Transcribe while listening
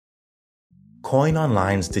Quoin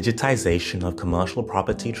Online's digitization of commercial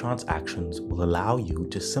property transactions will allow you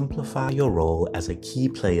to simplify your role as a key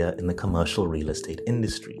player in the commercial real estate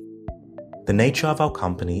industry. The nature of our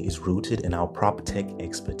company is rooted in our PropTech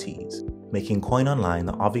expertise, making Quoin Online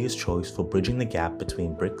the obvious choice for bridging the gap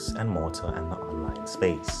between bricks and mortar and the online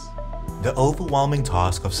space. The overwhelming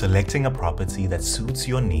task of selecting a property that suits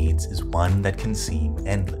your needs is one that can seem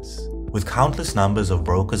endless, with countless numbers of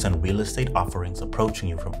brokers and real estate offerings approaching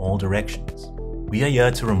you from all directions. We are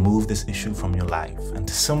here to remove this issue from your life and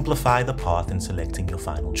to simplify the path in selecting your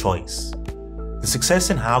final choice. The success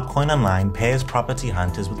in how Quoin Online pairs property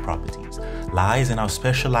hunters with properties lies in our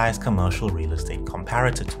specialized commercial real estate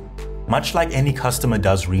comparator tool. Much like any customer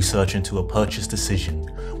does research into a purchase decision,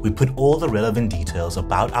 we put all the relevant details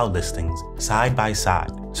about our listings side by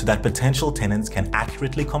side so that potential tenants can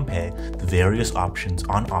accurately compare the various options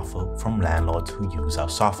on offer from landlords who use our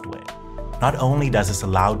software. Not only does this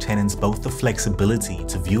allow tenants both the flexibility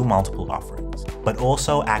to view multiple offerings, but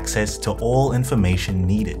also access to all information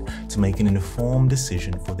needed to make an informed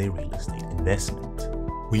decision for their real estate investment.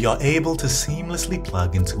 We are able to seamlessly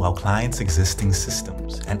plug into our clients' existing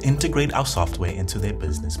systems and integrate our software into their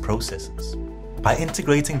business processes. By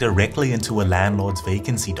integrating directly into a landlord's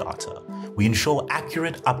vacancy data, we ensure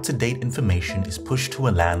accurate, up-to-date information is pushed to a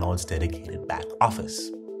landlord's dedicated back office.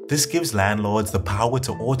 This gives landlords the power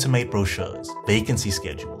to automate brochures, vacancy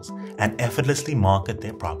schedules, and effortlessly market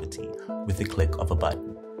their property with the click of a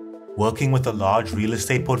button. Working with a large real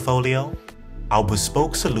estate portfolio, our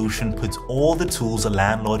bespoke solution puts all the tools a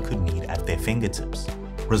landlord could need at their fingertips,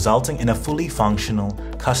 resulting in a fully functional,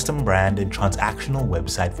 custom-branded transactional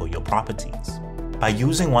website for your properties. By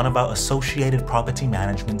using one of our associated property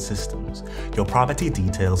management systems, your property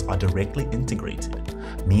details are directly integrated,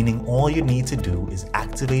 meaning all you need to do is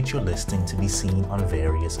activate your listing to be seen on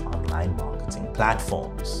various online marketing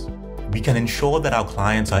platforms. We can ensure that our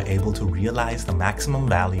clients are able to realize the maximum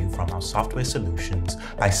value from our software solutions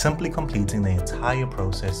by simply completing the entire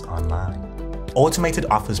process online. Automated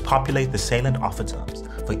offers populate the salient offer terms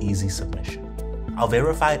for easy submission. Our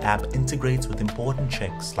verified app integrates with important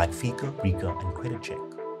checks like FICA, RICA, and credit check.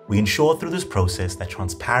 We ensure through this process that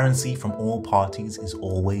transparency from all parties is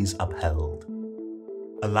always upheld.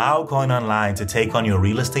 Allow Quoin Online to take on your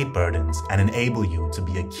real estate burdens and enable you to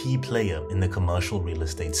be a key player in the commercial real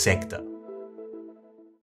estate sector.